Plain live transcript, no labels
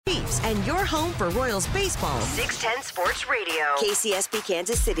Chiefs, and your home for Royals baseball. 610 Sports Radio. KCSP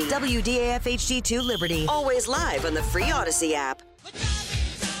Kansas City. WDAF HD2 Liberty. Always live on the free Odyssey app.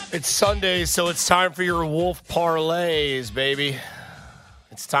 It's Sunday, so it's time for your Wolf Parlays, baby.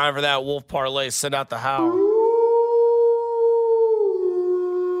 It's time for that Wolf Parlay. Send out the howl.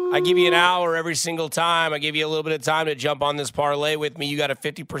 I give you an hour every single time. I give you a little bit of time to jump on this parlay with me. You got a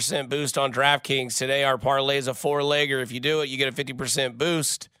 50% boost on DraftKings. Today, our parlay is a four-legger. If you do it, you get a 50%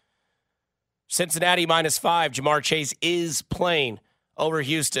 boost. Cincinnati -5. Jamar Chase is playing over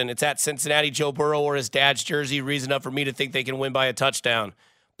Houston. It's at Cincinnati. Joe Burrow or his dad's jersey. Reason enough for me to think they can win by a touchdown.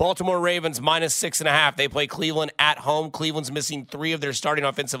 Baltimore Ravens -6.5. They play Cleveland at home. Cleveland's missing 3 of their starting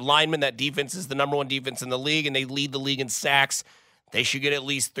offensive linemen. That defense is the number 1 defense in the league, and they lead the league in sacks. They should get at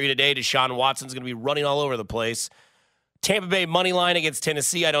least 3 today. Deshaun Watson's going to be running all over the place. Tampa Bay money line against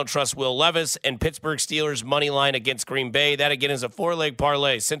Tennessee. I don't trust Will Levis. And Pittsburgh Steelers money line against Green Bay. That, again, is a 4-leg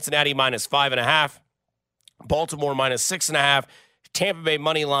parlay. Cincinnati -5.5. Baltimore -6.5. Tampa Bay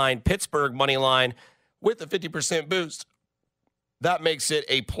money line. Pittsburgh money line with a 50% boost. That makes it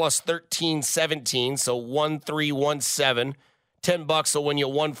a plus 13-17, so 1-3-1-7. $10 will win you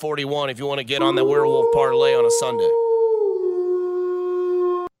 141 if you want to get on the Werewolf Parlay on a Sunday.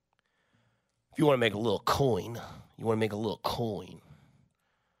 If you want to make a little coin,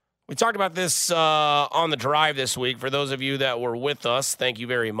 We talked about this on the drive this week. For those of you that were with us, thank you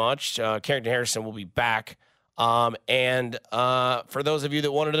very much. Carrington Harrison will be back. And for those of you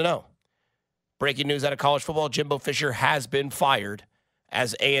that wanted to know, breaking news out of college football, Jimbo Fisher has been fired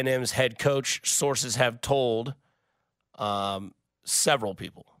as A&M's head coach. Sources have told several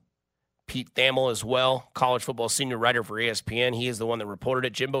people. Pete Thamel as well, college football senior writer for ESPN. He is the one that reported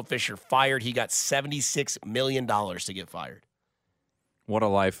it. Jimbo Fisher fired. He got $76 million to get fired. What a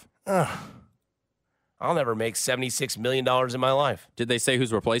life. I'll never make $76 million in my life. Did they say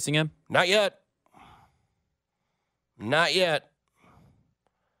who's replacing him? Not yet. Not yet.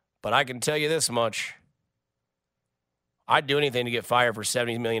 But I can tell you this much. I'd do anything to get fired for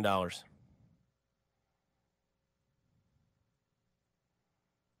 $70 million.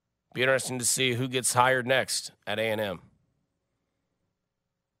 Be interesting to see who gets hired next at A&M.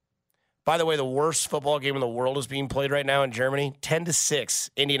 By the way, the worst football game in the world is being played right now in Germany.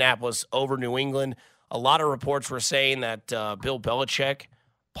 10-6, Indianapolis over New England. A lot of reports were saying that Bill Belichick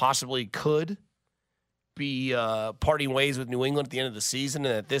possibly could be parting ways with New England at the end of the season,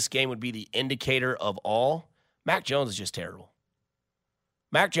 and that this game would be the indicator of all. Mac Jones is just terrible.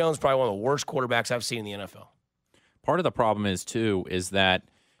 Mac Jones is probably one of the worst quarterbacks I've seen in the NFL. Part of the problem is that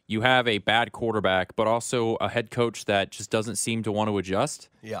you have a bad quarterback, but also a head coach that just doesn't seem to want to adjust.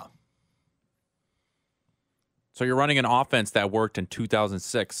 Yeah. So you're running an offense that worked in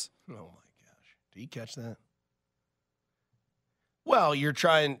 2006. Oh, my gosh. Did you catch that? Well, you're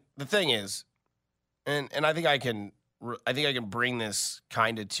trying – the thing is, and I think I can bring this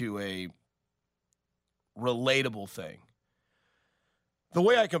kind of to a relatable thing. The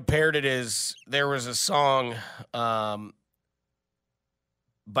way I compared it is there was a song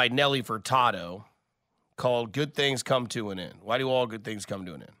by Nelly Furtado called Good Things Come to an End. Why do all good things come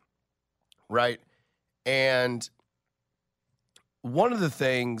to an end? Right? And one of the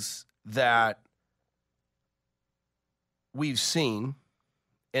things that we've seen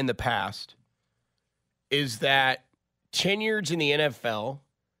in the past is that tenures in the NFL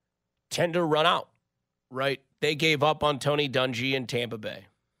tend to run out, right? They gave up on Tony Dungy in Tampa Bay.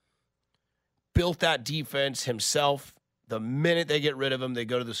 Built that defense himself. The minute they get rid of him, they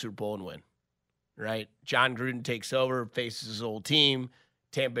go to the Super Bowl and win, right? John Gruden takes over, faces his old team.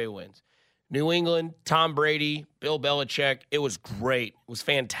 Tampa Bay wins. New England, Tom Brady, Bill Belichick, it was great. It was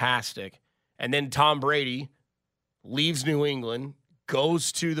fantastic. And then Tom Brady leaves New England,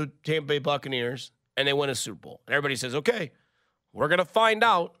 goes to the Tampa Bay Buccaneers, and they win a Super Bowl. And everybody says, okay, we're going to find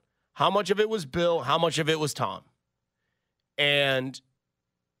out how much of it was Bill, how much of it was Tom. And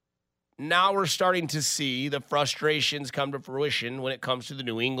now we're starting to see the frustrations come to fruition when it comes to the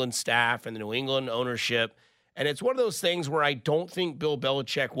New England staff and the New England ownership. And it's one of those things where I don't think Bill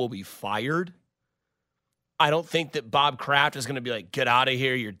Belichick will be fired. I don't think that Bob Kraft is going to be like, get out of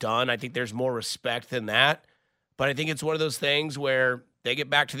here, you're done. I think there's more respect than that. But I think it's one of those things where they get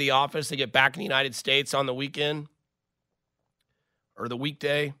back to the office, they get back in the United States on the weekend or the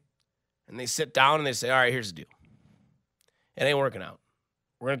weekday, and they sit down and they say, all right, here's the deal. It ain't working out.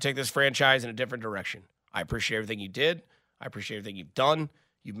 We're going to take this franchise in a different direction. I appreciate everything you did. I appreciate everything you've done.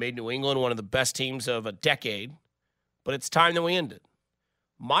 You've made New England one of the best teams of a decade, but it's time that we end it.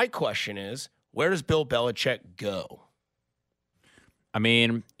 My question is, where does Bill Belichick go? I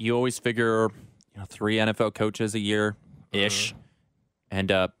mean, you always figure 3 NFL coaches a year-ish. And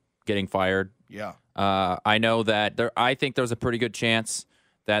getting fired. Yeah. I know that I think there's a pretty good chance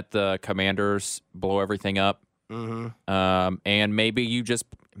that the Commanders blow everything up. Mm-hmm. And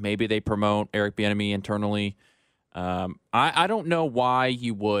maybe they promote Eric Bieniemy internally. I don't know why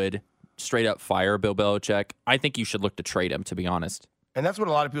you would straight up fire Bill Belichick. I think you should look to trade him, to be honest. And that's what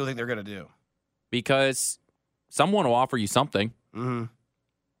a lot of people think they're going to do. Because someone will offer you something. Mm-hmm.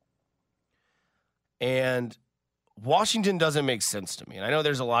 And Washington doesn't make sense to me. And I know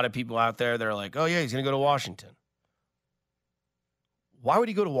there's a lot of people out there that are like, oh, yeah, he's going to go to Washington. Why would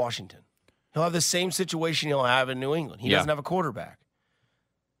he go to Washington? He'll have the same situation he'll have in New England. He doesn't have a quarterback.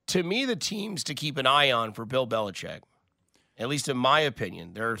 To me, the teams to keep an eye on for Bill Belichick, at least in my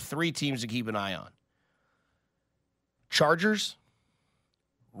opinion, there are 3 teams to keep an eye on. Chargers,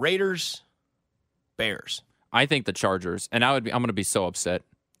 Raiders, Bears. I think the Chargers, and I'm going to be so upset.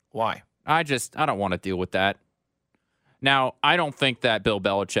 Why? I don't want to deal with that. Now, I don't think that Bill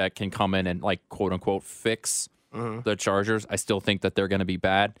Belichick can come in and, like, quote unquote, fix the Chargers. I still think that they're going to be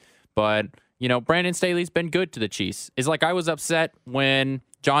bad. But, Brandon Staley's been good to the Chiefs. It's like I was upset when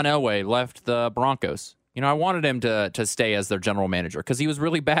John Elway left the Broncos. I wanted him to stay as their general manager because he was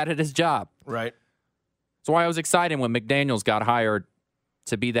really bad at his job. Right. That's why I was excited when McDaniels got hired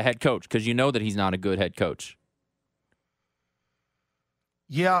to be the head coach, because you know that he's not a good head coach.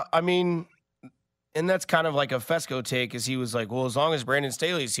 Yeah, I mean, and that's kind of like a Fesco take, is he was like, well, as long as Brandon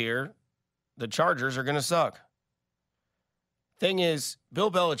Staley's here, the Chargers are going to suck. Thing is,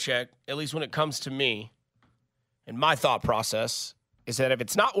 Bill Belichick, at least when it comes to me and my thought process, is that if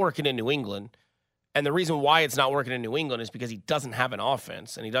it's not working in New England, and the reason why it's not working in New England is because he doesn't have an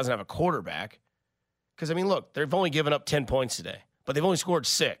offense and he doesn't have a quarterback. Because, I mean, look, they've only given up 10 points today, but they've only scored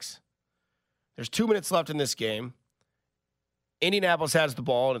 6. There's 2 minutes left in this game. Indianapolis has the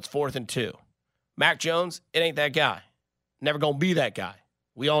ball, and it's 4th and 2. Mac Jones, it ain't that guy. Never going to be that guy.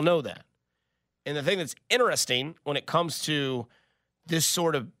 We all know that. And the thing that's interesting when it comes to this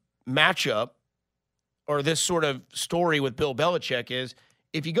sort of matchup or this sort of story with Bill Belichick is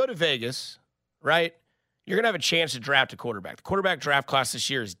if you go to Vegas, right, you're going to have a chance to draft a quarterback. The quarterback draft class this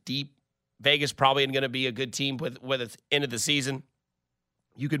year is deep. Vegas probably isn't going to be a good team with it's end of the season.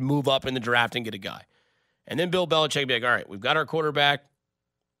 You could move up in the draft and get a guy. And then Bill Belichick be like, all right, we've got our quarterback.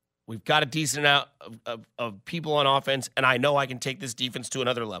 We've got a decent amount of people on offense, and I know I can take this defense to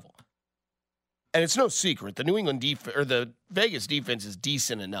another level. And it's no secret. The New England defense or the Vegas defense is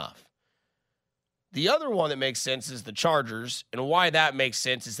decent enough. The other one that makes sense is the Chargers, and why that makes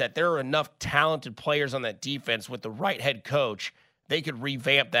sense is that there are enough talented players on that defense with the right head coach, they could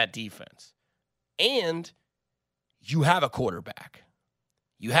revamp that defense. And you have a quarterback.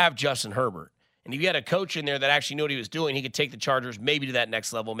 You have Justin Herbert. And if you had a coach in there that actually knew what he was doing, he could take the Chargers maybe to that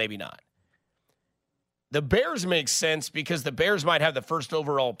next level, maybe not. The Bears make sense because the Bears might have the first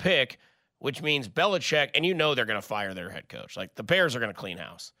overall pick, which means Belichick, and you know they're going to fire their head coach. Like, the Bears are going to clean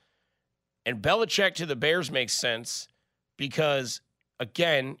house. And Belichick to the Bears makes sense because,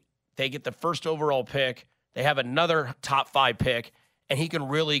 again, they get the first overall pick. They have another top 5 pick, and he can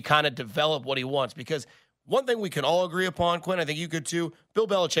really kind of develop what he wants. Because one thing we can all agree upon, Quinn, I think you could too, Bill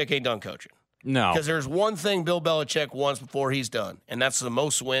Belichick ain't done coaching. No. Because there's one thing Bill Belichick wants before he's done, and that's the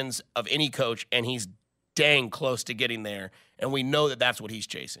most wins of any coach, and he's dang close to getting there. And we know that that's what he's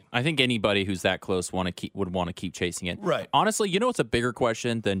chasing. I think anybody who's that close would want to keep chasing it. Right. Honestly, it's a bigger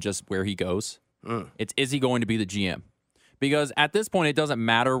question than just where he goes. It's, is he going to be the GM? Because at this point, it doesn't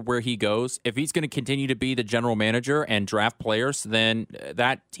matter where he goes. If he's going to continue to be the general manager and draft players, then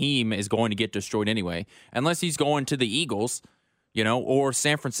that team is going to get destroyed anyway. Unless he's going to the Eagles, or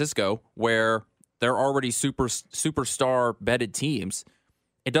San Francisco, where they're already superstar bedded teams.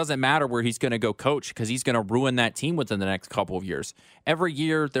 It doesn't matter where he's going to go coach because he's going to ruin that team within the next couple of years. Every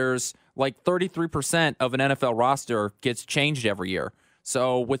year, there's like 33% of an NFL roster gets changed every year.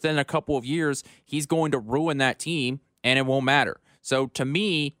 So within a couple of years, he's going to ruin that team, and it won't matter. So to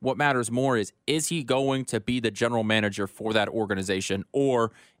me, what matters more is he going to be the general manager for that organization,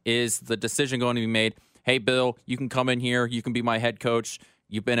 or is the decision going to be made, hey, Bill, you can come in here, you can be my head coach.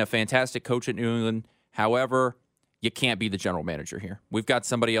 You've been a fantastic coach at New England. However, you can't be the general manager here. We've got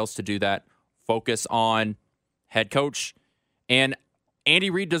somebody else to do that. Focus on head coach. And Andy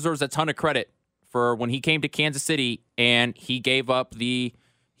Reid deserves a ton of credit for when he came to Kansas City and he gave up he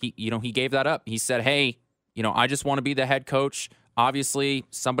gave that up. He said, hey, I just want to be the head coach. Obviously,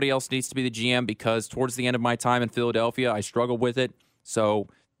 somebody else needs to be the GM because towards the end of my time in Philadelphia, I struggled with it. So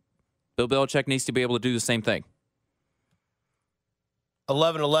Bill Belichick needs to be able to do the same thing.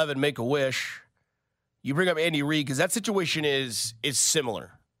 11-11, make a wish. You bring up Andy Reid because that situation is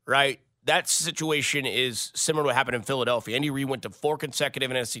similar, right? that situation is similar to what happened in Philadelphia. Andy Reid went to 4 consecutive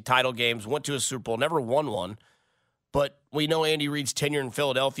NFC title games, went to a Super Bowl, never won one. But we know Andy Reid's tenure in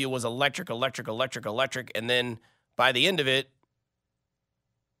Philadelphia was electric. And then by the end of it,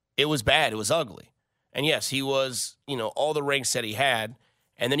 it was bad. It was ugly. And yes, he was, all the ranks that he had.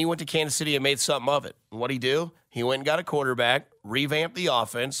 And then he went to Kansas City and made something of it. And what'd he do? He went and got a quarterback, revamped the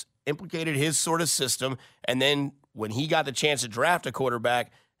offense, implicated his sort of system. And then when he got the chance to draft a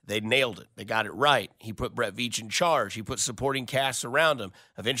quarterback, they nailed it. They got it right. He put Brett Veach in charge. He put supporting casts around him.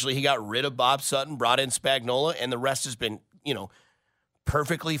 Eventually, he got rid of Bob Sutton, brought in Spagnuolo, and the rest has been,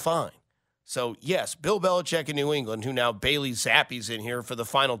 perfectly fine. So, yes, Bill Belichick in New England, who now Bailey Zappe's in here for the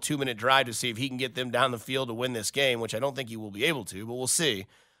final 2-minute drive to see if he can get them down the field to win this game, which I don't think he will be able to, but we'll see.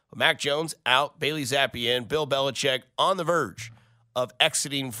 But Mac Jones out, Bailey Zappe in, Bill Belichick on the verge of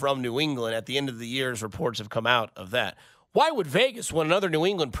exiting from New England at the end of the year, as reports have come out of that. Why would Vegas want another New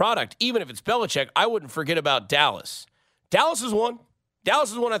England product? Even if it's Belichick, I wouldn't forget about Dallas. Dallas is one.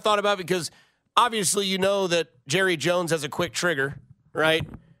 Dallas is one I thought about because obviously you know that Jerry Jones has a quick trigger, right?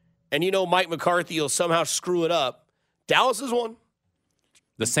 And you know Mike McCarthy will somehow screw it up. Dallas is one.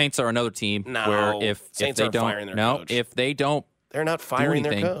 The Saints are another team no, where if they don't, firing their coach. If they don't, they're not firing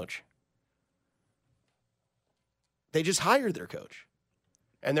their coach. They just hired their coach,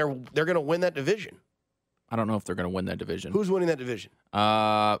 and they're going to win that division. I don't know if they're going to win that division. Who's winning that division?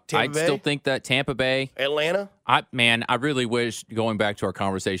 I'd still think that Tampa Bay. Atlanta? I really wish, going back to our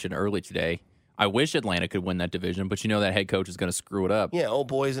conversation early today, I wish Atlanta could win that division, but that head coach is going to screw it up. Yeah, old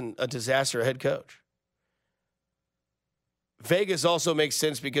boy's a disaster head coach. Vegas also makes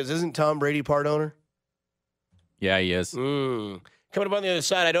sense because isn't Tom Brady part owner? Yeah, he is. Coming up on the other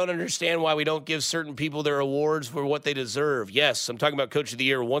side, I don't understand why we don't give certain people their awards for what they deserve. Yes, I'm talking about Coach of the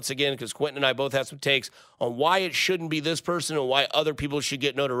Year once again because Quentin and I both have some takes on why it shouldn't be this person and why other people should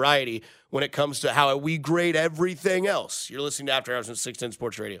get notoriety when it comes to how we grade everything else. You're listening to After Hours on 610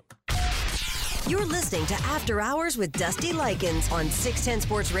 Sports Radio. You're listening to After Hours with Dusty Likens on 610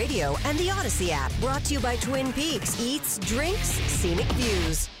 Sports Radio and the Odyssey app. Brought to you by Twin Peaks. Eats, drinks, scenic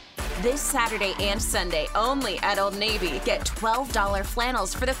views. This Saturday and Sunday, only at Old Navy. Get $12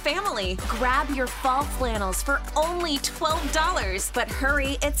 flannels for the family. Grab your fall flannels for only $12. But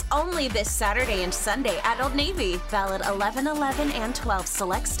hurry, it's only this Saturday and Sunday at Old Navy. Valid 11, 11, and 12.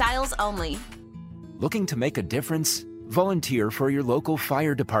 Select styles only. Looking to make a difference? Volunteer for your local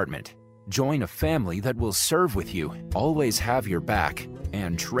fire department. Join a family that will serve with you, always have your back,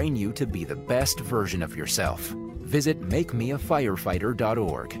 and train you to be the best version of yourself. Visit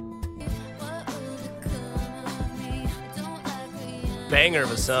makemeafirefighter.org. Banger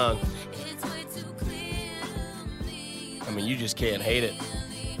of a song. I mean, you just can't hate it.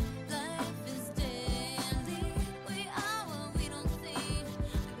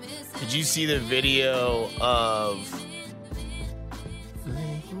 Did you see the video of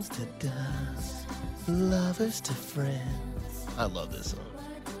Flames to dust, lovers to friends? I love this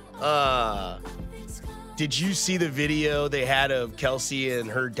song. Did you see the video they had of Kelsey and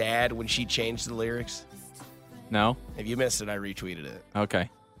her dad when she changed the lyrics? No. If you missed it, I retweeted it. Okay.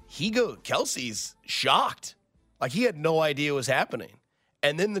 Kelsey's shocked. Like, he had no idea what was happening.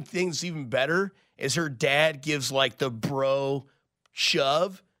 And then the thing's even better is her dad gives, like, the bro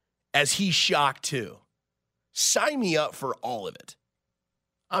shove as he's shocked, too. Sign me up for all of it.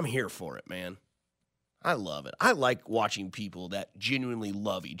 I'm here for it, man. I love it. I like watching people that genuinely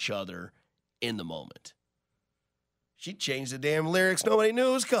love each other in the moment. She changed the damn lyrics. Nobody knew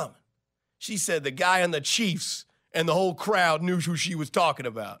it was coming. She said the guy on the Chiefs and the whole crowd knew who she was talking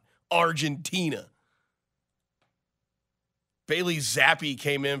about. Argentina. Bailey Zappe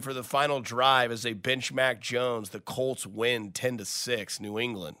came in for the final drive as they bench Mac Jones. The Colts win 10-6, New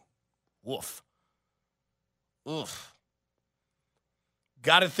England. Woof. Oof.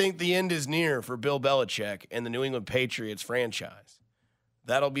 Got to think the end is near for Bill Belichick and the New England Patriots franchise.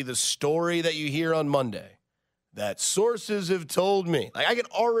 That'll be the story that you hear on Monday. That sources have told me. Like, I can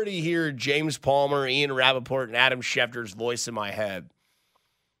already hear James Palmer, Ian Rappaport, and Adam Schefter's voice in my head.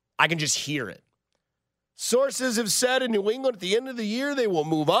 I can just hear it. Sources have said in New England at the end of the year, they will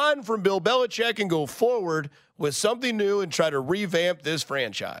move on from Bill Belichick and go forward with something new and try to revamp this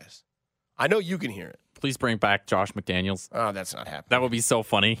franchise. I know you can hear it. Please bring back Josh McDaniels. Oh, that's not happening. That would be so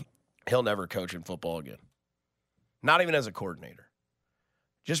funny. He'll never coach in football again. Not even as a coordinator.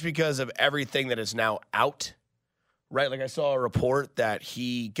 Just because of everything that is now out. Right, like I saw a report that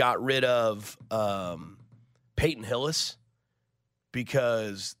he got rid of Peyton Hillis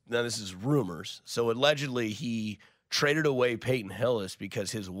because, now this is rumors, so allegedly he traded away Peyton Hillis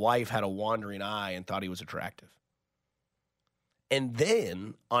because his wife had a wandering eye and thought he was attractive. And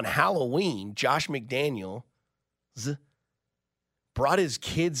then on Halloween, Josh McDaniels brought his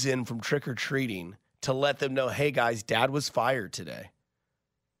kids in from trick-or-treating to let them know, hey, guys, Dad was fired today.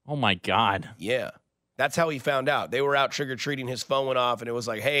 Oh, my God. Yeah. That's how he found out. They were out trick-or-treating. His phone went off, and it was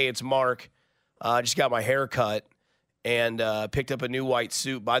like, hey, it's Mark. I just got my hair cut and picked up a new white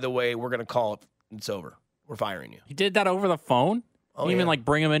suit. By the way, we're going to call it. It's over. We're firing you. He did that over the phone? Oh, you even,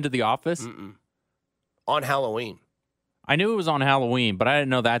 bring him into the office? Mm-mm. On Halloween. I knew it was on Halloween, but I didn't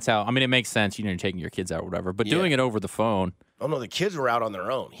know that's how. I mean, it makes sense. You're taking your kids out or whatever. But doing it over the phone. Oh, no, the kids were out on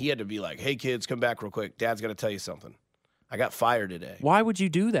their own. He had to be like, hey, kids, come back real quick. Dad's going to tell you something. I got fired today. Why would you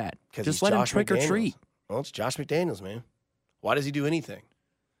do that? Just let him trick or treat. Well, it's Josh McDaniels, man. Why does he do anything?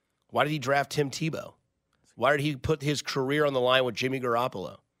 Why did he draft Tim Tebow? Why did he put his career on the line with Jimmy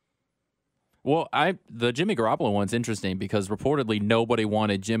Garoppolo? Well, the Jimmy Garoppolo one's interesting because reportedly nobody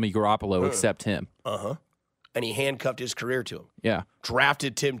wanted Jimmy Garoppolo except him. Uh-huh. And he handcuffed his career to him. Yeah.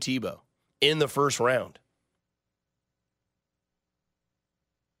 Drafted Tim Tebow in the first round.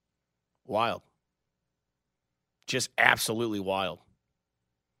 Wild. Just absolutely wild.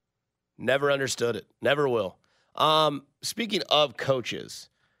 Never understood it. Never will. Speaking of coaches,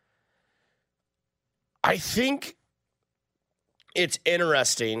 I think it's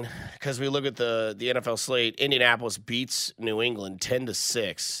interesting because we look at the NFL slate. Indianapolis beats New England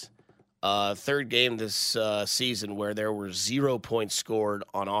 10-6. Third game this season where there were 0 points scored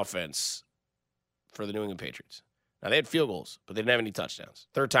on offense for the New England Patriots. Now, they had field goals, but they didn't have any touchdowns.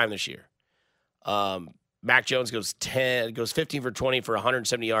 Third time this year. Mac Jones goes 15 for 20 for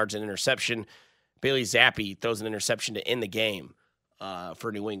 170 yards and interception. Bailey Zappi throws an interception to end the game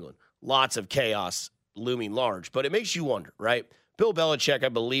for New England. Lots of chaos looming large, but it makes you wonder, right? Bill Belichick, I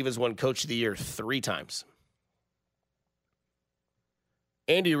believe, has won Coach of the Year 3 times.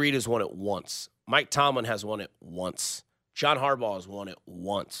 Andy Reid has won it once. Mike Tomlin has won it once. John Harbaugh has won it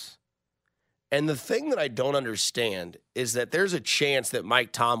once. And the thing that I don't understand is that there's a chance that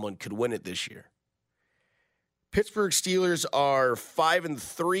Mike Tomlin could win it this year. Pittsburgh Steelers are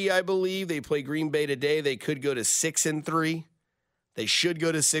 5-3, I believe. They play Green Bay today. They could go to 6-3. They should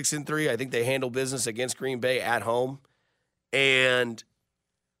go to 6-3. I think they handle business against Green Bay at home. And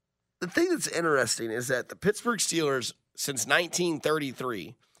the thing that's interesting is that the Pittsburgh Steelers, since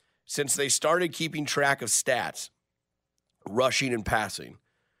 1933, since they started keeping track of stats, rushing and passing,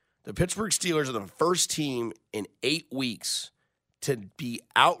 the Pittsburgh Steelers are the first team in 8 weeks to be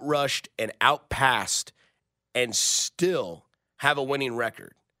outrushed and outpassed and still have a winning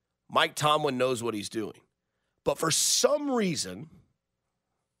record. Mike Tomlin knows what he's doing. But for some reason,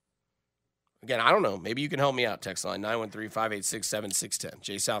 again, I don't know. Maybe you can help me out. Text line 913-586-7610.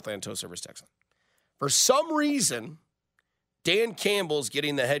 Jay Southland Tow Service text line. For some reason, Dan Campbell's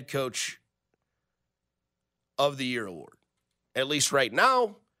getting the head coach of the year award. At least right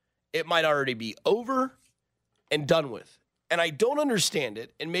now, it might already be over and done with. And I don't understand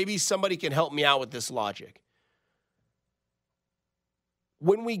it, and maybe somebody can help me out with this logic.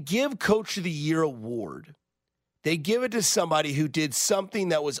 When we give Coach of the Year award, they give it to somebody who did something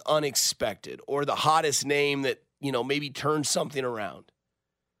that was unexpected or the hottest name that, maybe turned something around.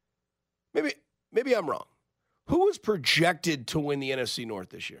 Maybe I'm wrong. Who was projected to win the NFC North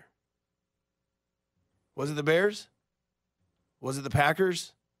this year? Was it the Bears? Was it the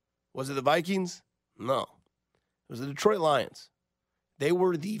Packers? Was it the Vikings? No. It was the Detroit Lions. They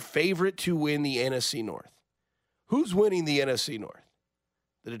were the favorite to win the NFC North. Who's winning the NFC North?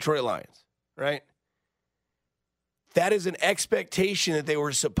 The Detroit Lions, right? That is an expectation that they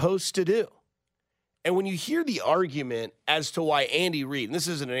were supposed to do. And when you hear the argument as to why Andy Reid, and this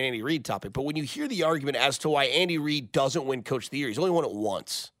isn't an Andy Reid topic, but when you hear the argument as to why Andy Reid doesn't win Coach of the Year, he's only won it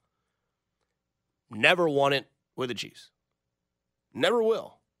once. Never won it with the Chiefs. Never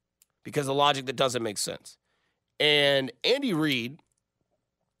will, because of logic that doesn't make sense. And Andy Reid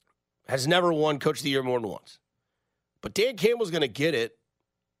has never won Coach of the Year more than once. But Dan Campbell's going to get it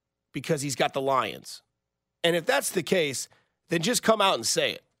because he's got the Lions. And if that's the case, then just come out and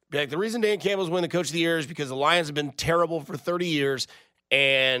say it. Be like, the reason Dan Campbell's winning the Coach of the Year is because the Lions have been terrible for 30 years,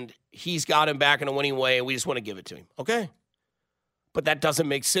 and he's got him back in a winning way, and we just want to give it to him. Okay? But that doesn't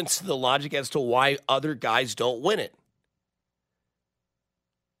make sense to the logic as to why other guys don't win it.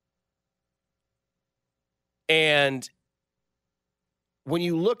 And when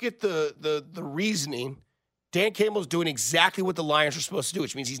you look at the reasoning, Dan Campbell's doing exactly what the Lions are supposed to do,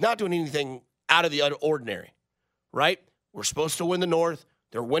 which means he's not doing anything out of the ordinary, right? We're supposed to win the North.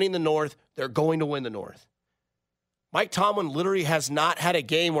 They're winning the North. They're going to win the North. Mike Tomlin literally has not had a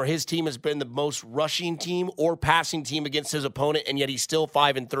game where his team has been the most rushing team or passing team against his opponent, and yet he's still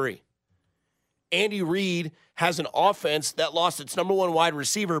 5-3. Andy Reid has an offense that lost its number one wide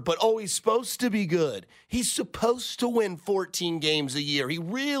receiver, but he's supposed to be good. He's supposed to win 14 games a year. He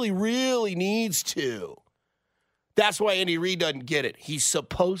really, really needs to. That's why Andy Reid doesn't get it. He's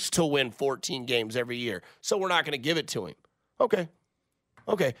supposed to win 14 games every year, so we're not going to give it to him. Okay.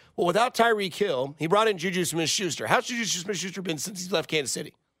 Well, without Tyreek Hill, he brought in Juju Smith-Schuster. How's Juju Smith-Schuster been since he's left Kansas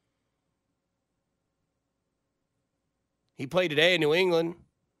City? He played today in New England,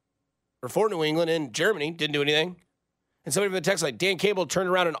 or for New England in Germany, didn't do anything. And somebody from the text like, Dan Campbell turned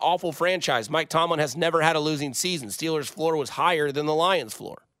around an awful franchise. Mike Tomlin has never had a losing season. Steelers' floor was higher than the Lions'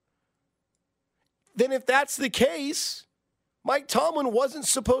 floor. Then if that's the case, Mike Tomlin wasn't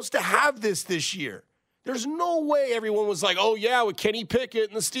supposed to have this year. There's no way everyone was like, oh, yeah, with Kenny Pickett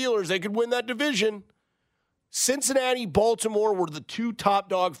and the Steelers, they could win that division. Cincinnati, Baltimore were the two top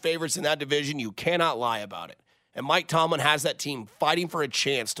dog favorites in that division. You cannot lie about it. And Mike Tomlin has that team fighting for a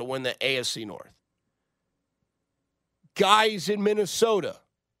chance to win the AFC North. Guys in Minnesota,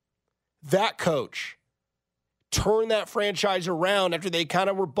 that coach turned that franchise around after they kind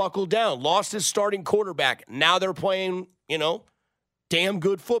of were buckled down, lost his starting quarterback. Now they're playing, damn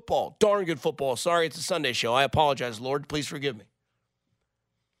good football, darn good football. Sorry, it's a Sunday show. I apologize, Lord. Please forgive me.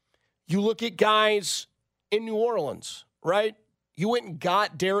 You look at guys in New Orleans, right? You went and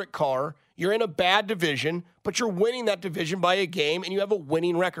got Derek Carr. You're in a bad division, but you're winning that division by a game, and you have a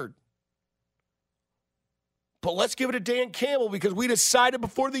winning record. But let's give it to Dan Campbell because we decided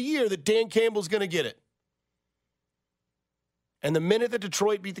before the year that Dan Campbell's going to get it. And the minute that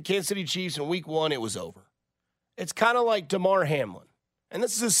Detroit beat the Kansas City Chiefs in week 1, it was over. It's kind of like Damar Hamlin. And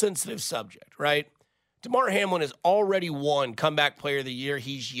this is a sensitive subject, right? Damar Hamlin has already won Comeback Player of the Year.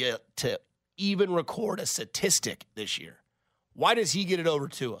 He's yet to even record a statistic this year. Why does he get it over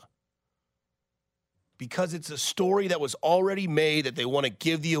Tua? Because it's a story that was already made that they want to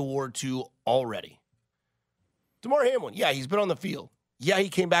give the award to already. Damar Hamlin, yeah, he's been on the field. Yeah, he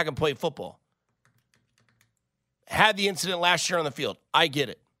came back and played football. Had the incident last year on the field. I get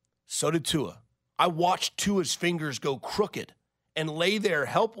it. So did Tua. I watched Tua's fingers go crooked and lay there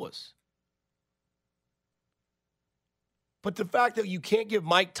helpless. But the fact that you can't give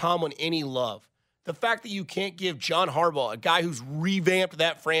Mike Tomlin any love, the fact that you can't give John Harbaugh, a guy who's revamped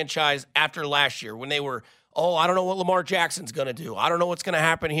that franchise after last year when they were, I don't know what Lamar Jackson's going to do. I don't know what's going to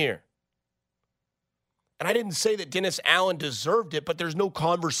happen here. And I didn't say that Dennis Allen deserved it, but there's no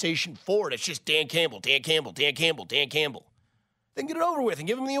conversation for it. It's just Dan Campbell. Then get it over with and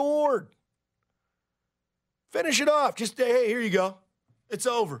give him the award. Finish it off. Just, hey, here you go. It's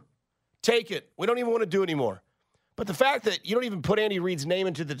over. Take it. We don't even want to do it anymore. But the fact that you don't even put Andy Reid's name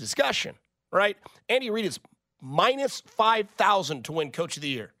into the discussion, right? Andy Reid is minus 5,000 to win Coach of the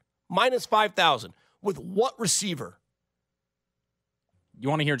Year. Minus 5,000. With what receiver? You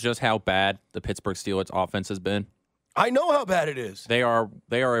want to hear just how bad the Pittsburgh Steelers offense has been? I know how bad it is. They are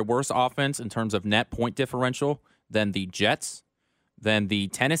a worse offense in terms of net point differential than the Jets, than the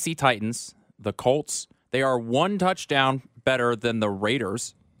Tennessee Titans, the Colts. They are one touchdown better than the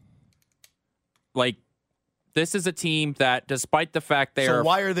Raiders. Like, this is a team that, despite the fact So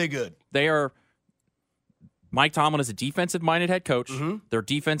why are they good? Mike Tomlin is a defensive-minded head coach. Mm-hmm. Their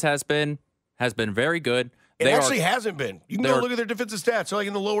defense has been very good. It actually hasn't been. You can go look at their defensive stats. They're like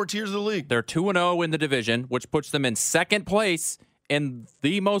in the lower tiers of the league. They're 2-0 in the division, which puts them in second place in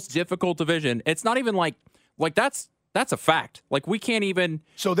the most difficult division. It's not even like that's a fact. Like, we can't even.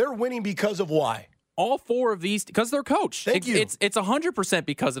 So they're winning because of why? All four of these, because their coach. Thank you. It's 100%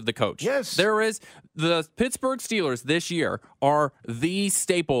 because of the coach. Yes. There is the Pittsburgh Steelers this year are the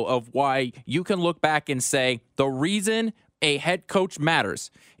staple of why you can look back and say the reason a head coach matters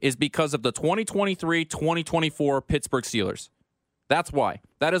is because of the 2023-2024 Pittsburgh Steelers. That's why.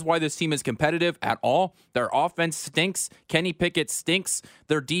 That is why this team is competitive at all. Their offense stinks. Kenny Pickett stinks.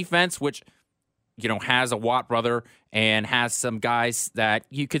 Their defense, which, has a Watt brother and has some guys that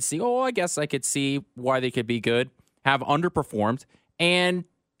you could see, I guess I could see why they could be good, have underperformed. And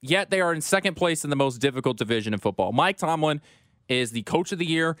yet they are in second place in the most difficult division in football. Mike Tomlin is the coach of the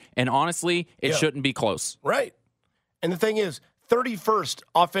year, and honestly, it shouldn't be close. Right. And the thing is, 31st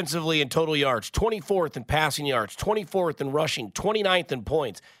offensively in total yards, 24th in passing yards, 24th in rushing, 29th in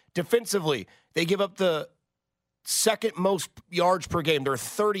points. Defensively, they give up the second most yards per game. They're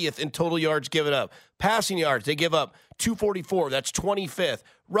 30th in total yards given up. Passing yards, they give up 244. That's 25th.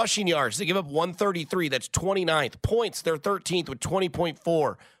 Rushing yards, they give up 133. That's 29th. Points, they're 13th with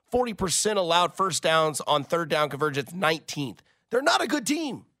 20.4. 40% allowed first downs on third down conversions, 19th. They're not a good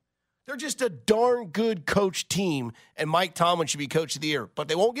team. They're just a darn good coach team, and Mike Tomlin should be coach of the year. But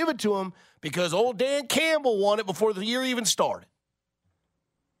they won't give it to him because old Dan Campbell won it before the year even started.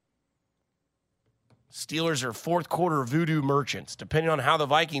 Steelers are fourth quarter voodoo merchants. Depending on how the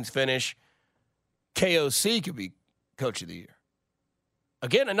Vikings finish, KOC could be coach of the year.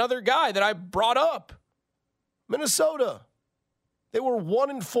 Again, another guy that I brought up, Minnesota. They were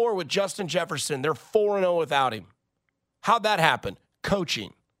 1-4 with Justin Jefferson. They're 4-0 without him. How'd that happen?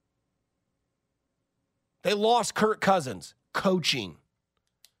 Coaching. They lost Kirk Cousins. Coaching.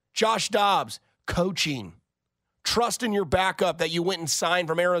 Josh Dobbs. Coaching. Trust in your backup that you went and signed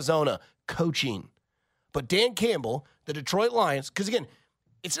from Arizona. Coaching. But Dan Campbell, the Detroit Lions, because again,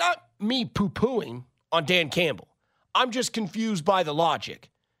 it's not me poo-pooing on Dan Campbell. I'm just confused by the logic.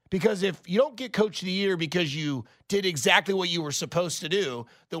 Because if you don't get coach of the year because you did exactly what you were supposed to do,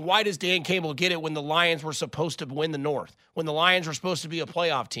 then why does Dan Campbell get it when the Lions were supposed to win the North? When the Lions were supposed to be a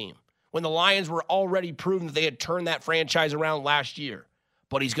playoff team? When the Lions were already proven that they had turned that franchise around last year?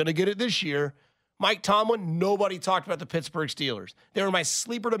 But he's going to get it this year. Mike Tomlin, nobody talked about the Pittsburgh Steelers. They were my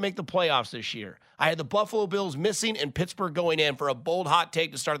sleeper to make the playoffs this year. I had the Buffalo Bills missing and Pittsburgh going in for a bold hot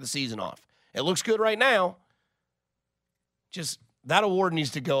take to start the season off. It looks good right now. Just that award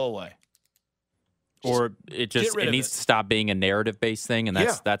needs to go away. Or it needs to stop being a narrative-based thing, and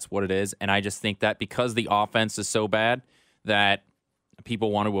that's what it is. And I just think that because the offense is so bad that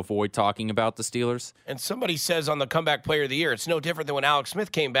people want to avoid talking about the Steelers. And somebody says on the comeback player of the year, it's no different than when Alex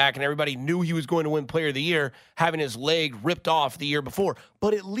Smith came back and everybody knew he was going to win player of the year, having his leg ripped off the year before.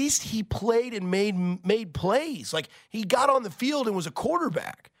 But at least he played and made plays. Like, he got on the field and was a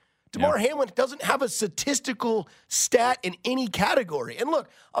quarterback. Damar Hamlin doesn't have a statistical stat in any category. And look,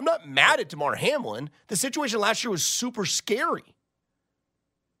 I'm not mad at Damar Hamlin. The situation last year was super scary.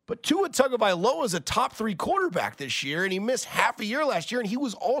 But Tua Tagovailoa is a top 3 quarterback this year, and he missed half a year last year, and he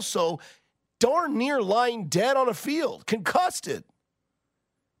was also darn near lying dead on a field, concussed.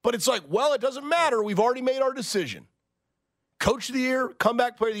 But it's like, well, it doesn't matter. We've already made our decision. Coach of the year,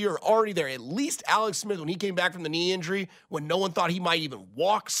 comeback player of the year, already there. At least Alex Smith, when he came back from the knee injury, when no one thought he might even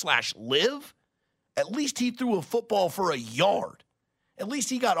walk/live, at least he threw a football for a yard. At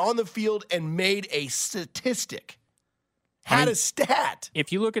least he got on the field and made a statistic. Had a stat.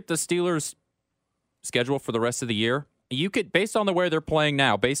 If you look at the Steelers' schedule for the rest of the year, you could, based on the way they're playing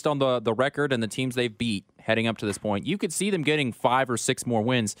now, based on the record and the teams they've beat heading up to this point, you could see them getting 5 or 6 more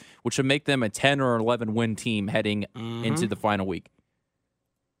wins, which would make them a 10 or 11 win team heading into the final week.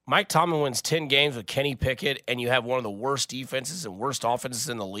 Mike Tomlin wins 10 games with Kenny Pickett, and you have one of the worst defenses and worst offenses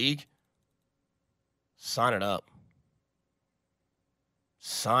in the league. Sign it up.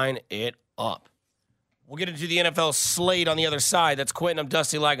 Sign it up. We'll get into the NFL slate on the other side. That's Quentin. I'm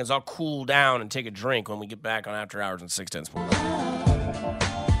Dusty Likens. I'll cool down and take a drink when we get back on After Hours on 610 Sports.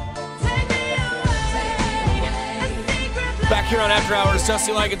 Back here on After Hours,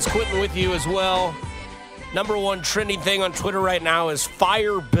 Dusty Likens, Quentin with you as well. Number one trending thing on Twitter right now is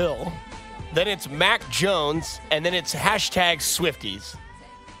Fire Bill. Then it's Mac Jones, and then it's hashtag Swifties.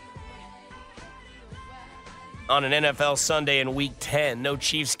 On an NFL Sunday in Week 10. No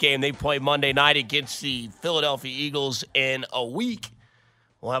Chiefs game. They play Monday night against the Philadelphia Eagles in a week.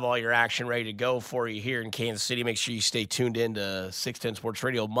 We'll have all your action ready to go for you here in Kansas City. Make sure you stay tuned in to 610 Sports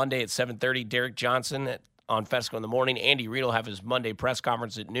Radio. Monday at 7:30, Derek Johnson on Fesco in the morning. Andy Reid will have his Monday press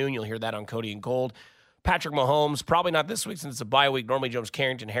conference at noon. You'll hear that on Cody and Gold. Patrick Mahomes, probably not this week since it's a bye week. Normally Jones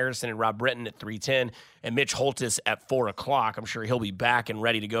Carrington, Harrison, and Rob Britton at 3:10, and Mitch Holtis at 4 o'clock. I'm sure he'll be back and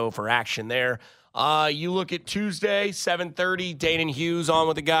ready to go for action there. You look at Tuesday, 7:30, Dane and Hughes on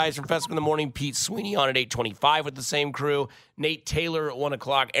with the guys from Fesco in the morning. Pete Sweeney on at 8:25 with the same crew. Nate Taylor at 1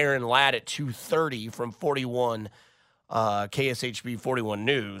 o'clock. Aaron Ladd at 2:30 from 41 KSHB 41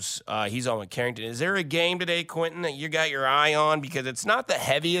 News. He's on with Carrington. Is there a game today, Quentin, that you got your eye on? Because it's not the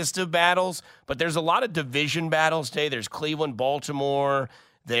heaviest of battles, but there's a lot of division battles today. There's Cleveland, Baltimore.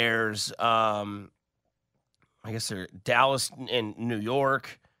 There's, I guess there's Dallas and New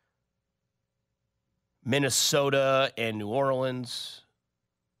York. Minnesota and New Orleans.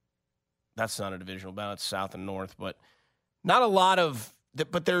 That's not a divisional battle. It's South and North, but not a lot of.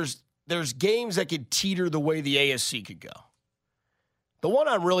 But there's games that could teeter the way the ASC could go. The one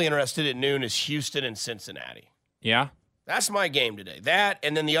I'm really interested in at noon is Houston and Cincinnati. Yeah, that's my game today. That,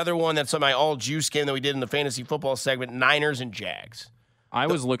 and then the other one that's on my all juice game that we did in the fantasy football segment: Niners and Jags. I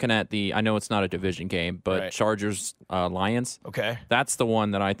was looking at I know it's not a division game, but right. Chargers, Lions. Okay. That's the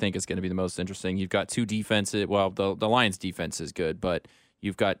one that I think is going to be the most interesting. You've got two defensive, well, the Lions defense is good, but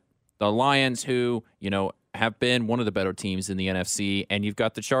you've got the Lions who, have been one of the better teams in the NFC, and you've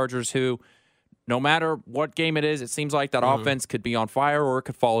got the Chargers who, no matter what game it is, it seems like that offense could be on fire or it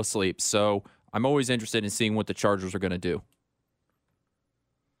could fall asleep. So I'm always interested in seeing what the Chargers are going to do.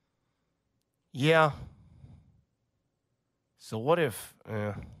 Yeah. So what if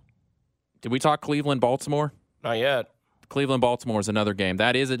Did we talk Cleveland-Baltimore? Not yet. Cleveland-Baltimore is another game.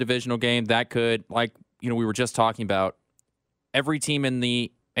 That is a divisional game. That could, we were just talking about, every team in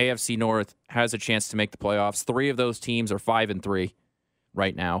the AFC North has a chance to make the playoffs. 3 of those teams are 5-3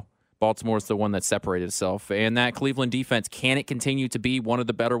 right now. Baltimore's the one that separated itself. And that Cleveland defense, can it continue to be one of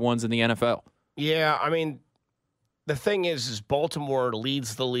the better ones in the NFL? Yeah, I mean, the thing is Baltimore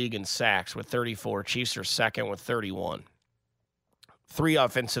leads the league in sacks with 34. Chiefs are second with 31. 3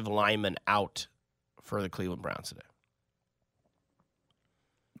 offensive linemen out for the Cleveland Browns today.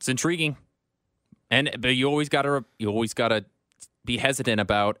 It's intriguing. But you always gotta be hesitant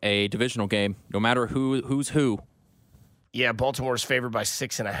about a divisional game, no matter who's who. Yeah, Baltimore's favored by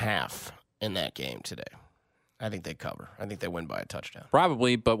 6.5 in that game today. I think they cover. I think they win by a touchdown.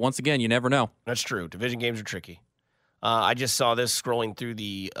 Probably, but once again, you never know. That's true. Division games are tricky. I just saw this scrolling through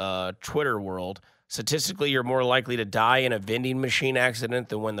the Twitter world. Statistically, you're more likely to die in a vending machine accident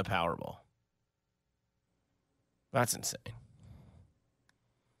than win the Powerball. That's insane.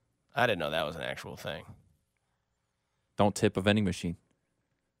 I didn't know that was an actual thing. Don't tip a vending machine.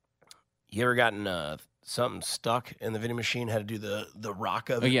 You ever gotten something stuck in the vending machine? Had to do the rock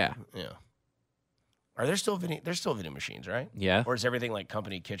of it? Oh, yeah. Yeah. Are there still vending machines, right? Yeah. Or is everything like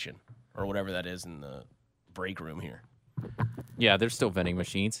company kitchen or whatever that is in the break room here? Yeah, there's still vending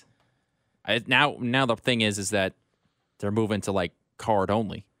machines. Now the thing is that they're moving to like card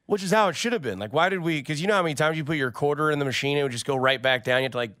only. Which is how it should have been. Like, why did we? Because you know how many times you put your quarter in the machine, it would just go right back down. You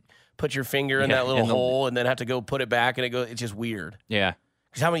have to like put your finger in that little hole and then have to go put it back, and it's just weird. Yeah.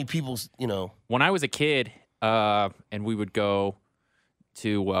 Because how many people, When I was a kid, and we would go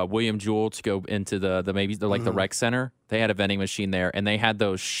to William Jewell to go into the rec center, they had a vending machine there, and they had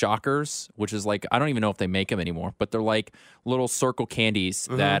those shockers, which is like, I don't even know if they make them anymore, but they're like little circle candies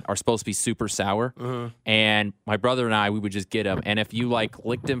that are supposed to be super sour. And my brother and I, we would just get them, and if you like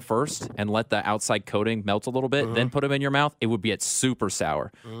licked them first and let the outside coating melt a little bit, then put them in your mouth, it would be at super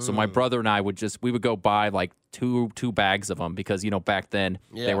sour. So my brother and I we would go buy like two bags of them because back then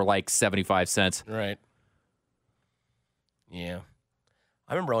they were like 75 cents. Right. Yeah.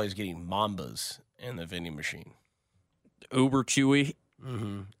 I remember always getting Mambas in the vending machine. Uber chewy.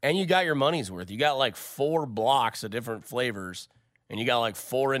 And you got your money's worth. You got like 4 blocks of different flavors, and you got like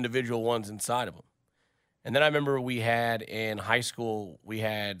 4 individual ones inside of them. And then I remember we had in high school, we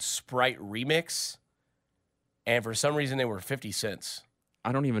had Sprite Remix, and for some reason they were 50 cents.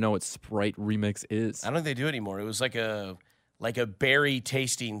 I don't even know what Sprite Remix is. I don't think they do it anymore. It was like a berry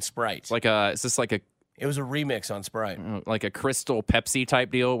tasting Sprite. It was a remix on Sprite. Like a Crystal Pepsi type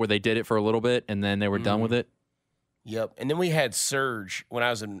deal where they did it for a little bit and then they were done with it? Yep. And then we had Surge when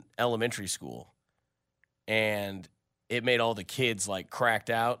I was in elementary school. And it made all the kids like cracked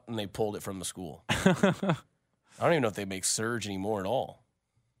out and they pulled it from the school. I don't even know if they make Surge anymore at all.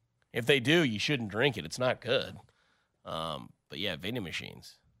 If they do, you shouldn't drink it. It's not good. But yeah, vending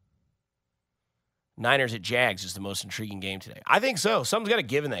machines. Niners at Jags is the most intriguing game today. I think so. Something's got to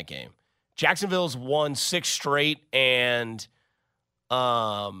give in that game. Jacksonville's won 6 straight, and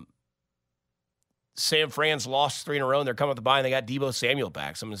San Fran's lost 3 in a row, and they're coming up the bye, and they got Deebo Samuel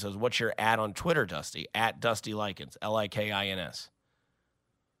back. Someone says, what's your ad on Twitter, Dusty? At Dusty Likens, Likins.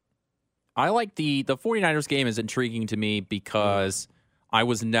 I like the 49ers game is intriguing to me because I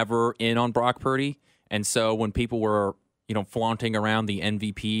was never in on Brock Purdy, and so when people were flaunting around the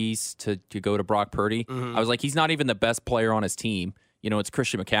MVPs to go to Brock Purdy, I was like, he's not even the best player on his team. It's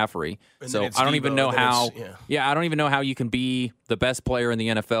Christian McCaffrey. So I don't even know how. I don't even know how you can be the best player in the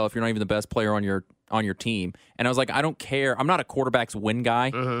NFL if you're not even the best player on your team. And I was like, I don't care. I'm not a quarterback's win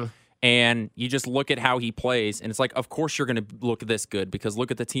guy. And you just look at how he plays, and it's like, of course you're going to look this good because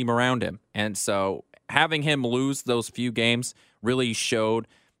look at the team around him. And so having him lose those few games really showed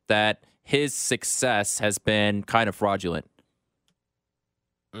that his success has been kind of fraudulent.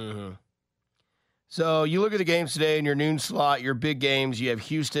 So you look at the games today in your noon slot, your big games. You have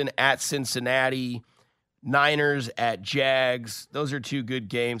Houston at Cincinnati, Niners at Jags. Those are 2 good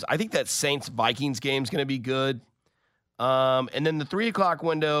games. I think that Saints-Vikings game is going to be good. And then the 3 o'clock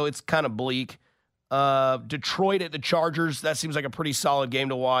window, it's kind of bleak. Detroit at the Chargers, that seems like a pretty solid game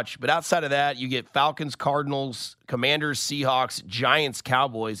to watch. But outside of that, you get Falcons, Cardinals, Commanders, Seahawks, Giants,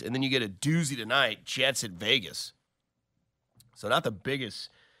 Cowboys, and then you get a doozy tonight, Jets at Vegas. So not the biggest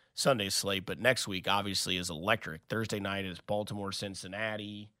Sunday slate, but next week obviously is electric. Thursday night is Baltimore,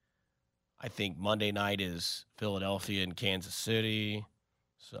 Cincinnati. I think Monday night is Philadelphia and Kansas City.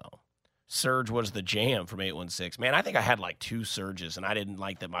 So Surge was the jam from 816. Man, I think I had like 2 surges, and I didn't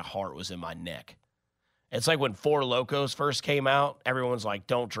like that my heart was in my neck. It's like when Four Locos first came out, everyone's like,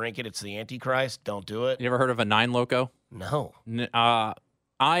 don't drink it. It's the Antichrist. Don't do it. You ever heard of a 9 Loco? No.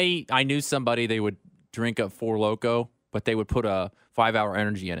 I knew somebody, they would drink a Four Loko, but they would put a 5-hour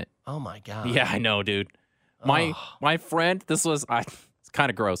energy in it. Oh, my God. Yeah, I know, dude. My friend, it's kind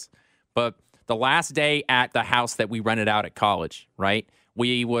of gross, but the last day at the house that we rented out at college, right?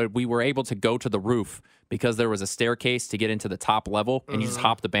 We were able to go to the roof because there was a staircase to get into the top level, and you just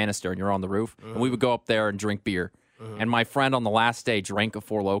hop the banister and you're on the roof. And we would go up there and drink beer. And my friend on the last day drank a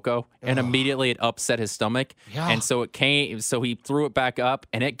Four Loko, and immediately it upset his stomach. Yeah. And so he threw it back up,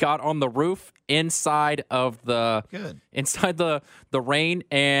 and it got on the roof inside of the rain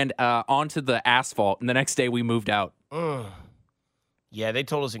and onto the asphalt. And the next day we moved out. Yeah, they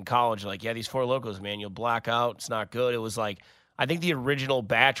told us in college, like, yeah, these Four Locos, man, you'll black out. It's not good. It was like, I think the original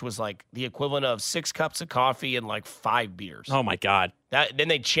batch was like the equivalent of 6 cups of coffee and like 5 beers. Oh, my God. Then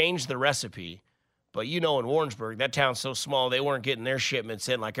they changed the recipe. But in Warrensburg, that town's so small, they weren't getting their shipments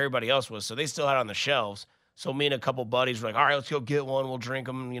in like everybody else was. So they still had it on the shelves. So me and a couple buddies were like, all right, let's go get one. We'll drink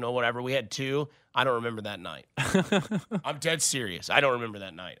them, whatever. We had 2. I don't remember that night. I'm dead serious. I don't remember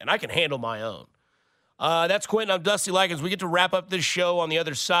that night. And I can handle my own. That's Quentin. I'm Dusty Likens. We get to wrap up this show on the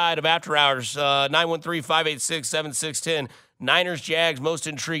other side of After Hours. 913-586-7610. Niners, Jags, most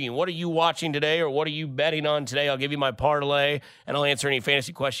intriguing. What are you watching today, or what are you betting on today? I'll give you my parlay, and I'll answer any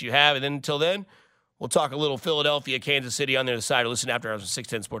fantasy questions you have. And then until then, we'll talk a little Philadelphia, Kansas City on the other side. Listen to After Hours on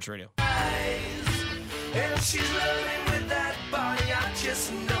 610 Sports Radio.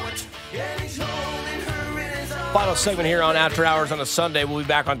 Final segment here on After Hours on a Sunday. We'll be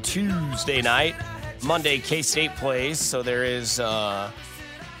back on Tuesday night. Monday, K-State plays, so there is no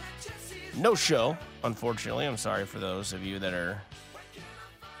show, unfortunately. I'm sorry for those of you that are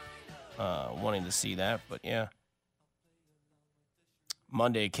wanting to see that, but yeah.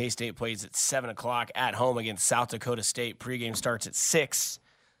 Monday, K-State plays at 7 o'clock at home against South Dakota State. Pregame starts at 6.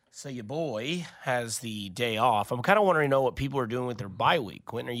 So your boy has the day off. I'm kind of wondering what people are doing with their bye week.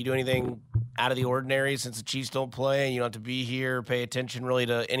 Quentin, are you doing anything out of the ordinary since the Chiefs don't play and you don't have to be here, pay attention really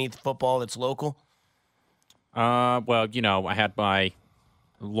to any football that's local? Well, I had my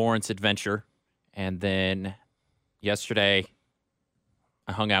Lawrence adventure, and then yesterday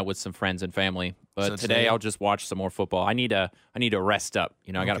I hung out with some friends and family. But So today I'll just watch some more football. I need to rest up.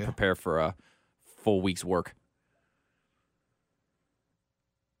 I got to prepare for a full week's work.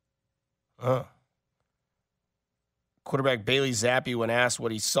 Quarterback Bailey Zappi, when asked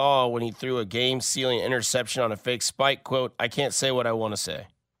what he saw when he threw a game-sealing interception on a fake spike, quote, "I can't say what I want to say."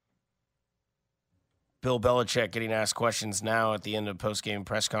 Bill Belichick getting asked questions now at the end of post-game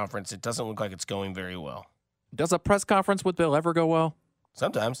press conference. It doesn't look like it's going very well. Does a press conference with Bill ever go well?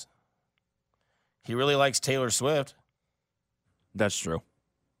 Sometimes. He really likes Taylor Swift. That's true.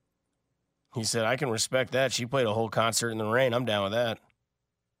 He said, I can respect that. She played a whole concert in the rain. I'm down with that.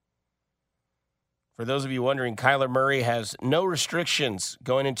 For those of you wondering, Kyler Murray has no restrictions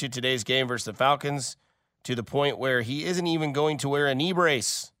going into today's game versus the Falcons, to the point where he isn't even going to wear a knee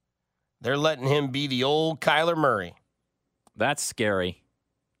brace. They're letting him be the old Kyler Murray. That's scary.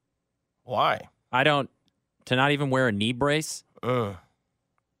 Why? To not even wear a knee brace? He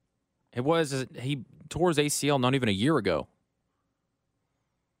tore his ACL not even a year ago.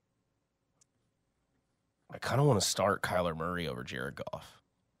 I kind of want to start Kyler Murray over Jared Goff.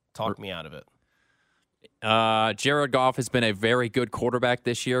 Talk me out of it. Jared Goff has been a very good quarterback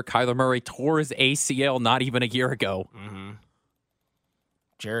this year. Kyler Murray tore his ACL not even a year ago. Mm-hmm.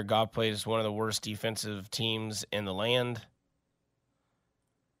 Jared Goff plays one of the worst defensive teams in the land.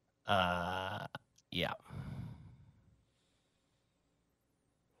 Yeah.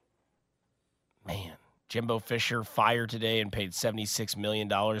 Man, Jimbo Fisher fired today and paid $76 million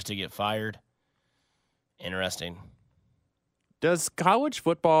to get fired. Interesting. Does college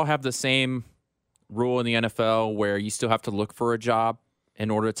football have the same rule in the NFL where you still have to look for a job in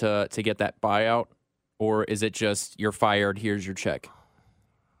order to get that buyout? Or is it just you're fired, here's your check?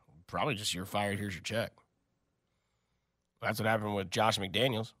 Probably just you're fired, here's your check. That's what happened with Josh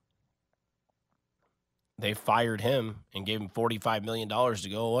McDaniels. They fired him and gave him $45 million to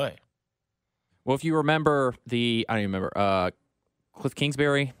go away. Well, if you remember Cliff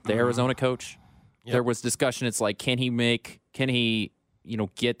Kingsbury, the Arizona coach, there was discussion. It's like, can he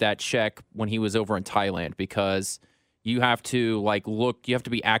get that check when he was over in Thailand? Because you have to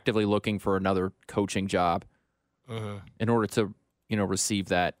be actively looking for another coaching job in order to, receive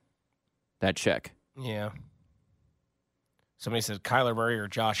that check. Yeah. Somebody says Kyler Murray or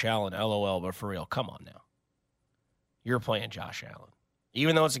Josh Allen, LOL, but for real, come on now. You're playing Josh Allen.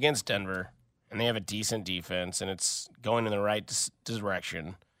 Even though it's against Denver and they have a decent defense and it's going in the right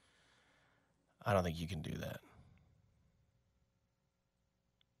direction, I don't think you can do that.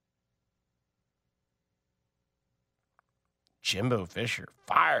 Jimbo Fisher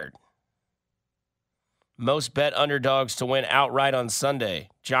fired. Most bet underdogs to win outright on Sunday.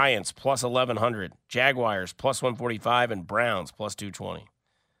 Giants plus 1,100. Jaguars plus 145. And Browns plus 220.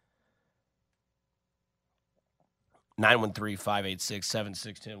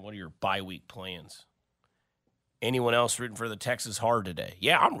 913-586-7610. What are your bye week plans? Anyone else rooting for the Texas Hard today?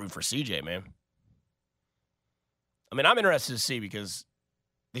 Yeah, I'm rooting for CJ, man. I mean, I'm interested to see because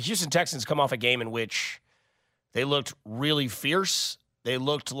the Houston Texans come off a game in which they looked really fierce. They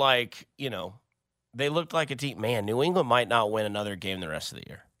looked like, they looked like a team. Man, New England might not win another game the rest of the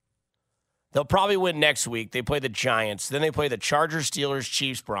year. They'll probably win next week. They play the Giants. Then they play the Chargers, Steelers,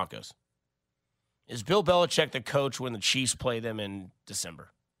 Chiefs, Broncos. Is Bill Belichick the coach when the Chiefs play them in December?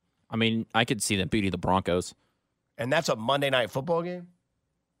 I mean, I could see them beating the Broncos. And that's a Monday Night Football game?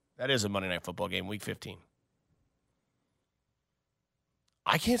 That is a Monday Night Football game, Week 15.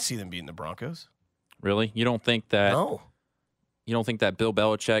 I can't see them beating the Broncos. Really? You don't think that? No. You don't think that Bill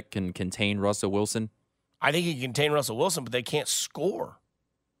Belichick can contain Russell Wilson? I think he can contain Russell Wilson, but they can't score.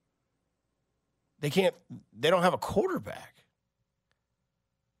 They don't have a quarterback.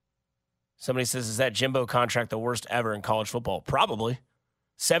 Somebody says, is that Jimbo contract the worst ever in college football? Probably.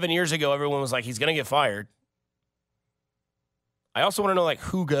 7 years ago, everyone was like, he's going to get fired. I also want to know,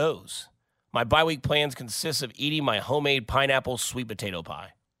 who goes? My bye week plans consist of eating my homemade pineapple sweet potato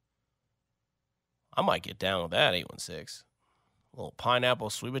pie. I might get down with that, 816. A little pineapple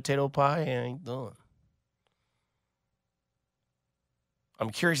sweet potato pie, ain't done.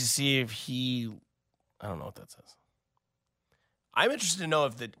 I'm curious to see if I don't know what that says. I'm interested to know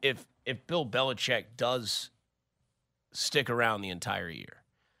if Bill Belichick does stick around the entire year.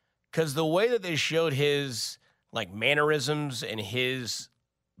 Because the way that they showed his mannerisms and his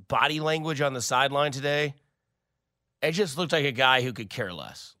body language on the sideline today, it just looked like a guy who could care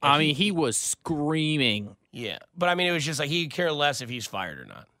less. He was screaming. Yeah. But it was just he could care less if he's fired or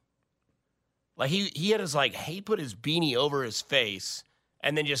not. He had his he put his beanie over his face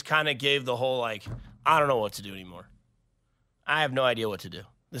and then just kind of gave the whole I don't know what to do anymore. I have no idea what to do.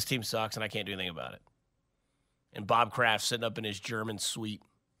 This team sucks, and I can't do anything about it. And Bob Kraft sitting up in his German suite,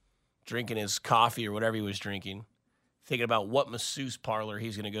 drinking his coffee or whatever he was drinking, thinking about what masseuse parlor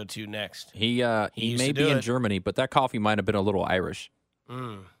he's going to go to next. He may be in Germany, but that coffee might have been a little Irish.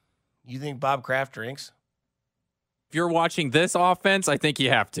 You think Bob Kraft drinks? If you're watching this offense, I think you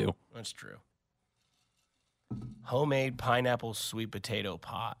have to. That's true. Homemade pineapple sweet potato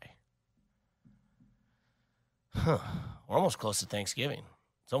pie. Huh. We're almost close to Thanksgiving.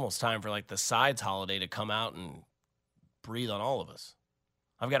 It's almost time for the sides holiday to come out and breathe on all of us.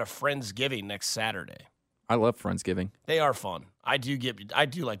 I've got a Friendsgiving next Saturday. I love Friendsgiving. They are fun. I do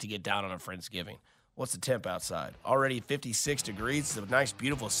like to get down on a Friendsgiving. What's the temp outside? Already 56 degrees. It's a nice,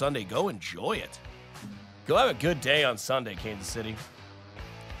 beautiful Sunday. Go enjoy it. Go have a good day on Sunday, Kansas City.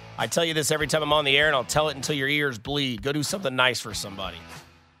 I tell you this every time I'm on the air, and I'll tell it until your ears bleed. Go do something nice for somebody.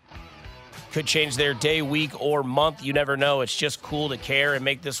 Could change their day, week, or month. You never know. It's just cool to care and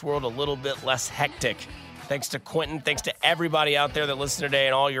make this world a little bit less hectic. Thanks to Quentin. Thanks to everybody out there that listened today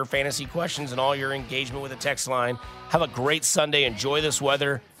and all your fantasy questions and all your engagement with the text line. Have a great Sunday. Enjoy this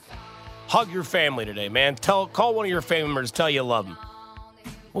weather. Hug your family today, man. Call one of your family members. Tell you love them.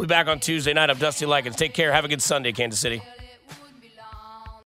 We'll be back on Tuesday night. I'm Dusty Likens. Take care. Have a good Sunday, Kansas City.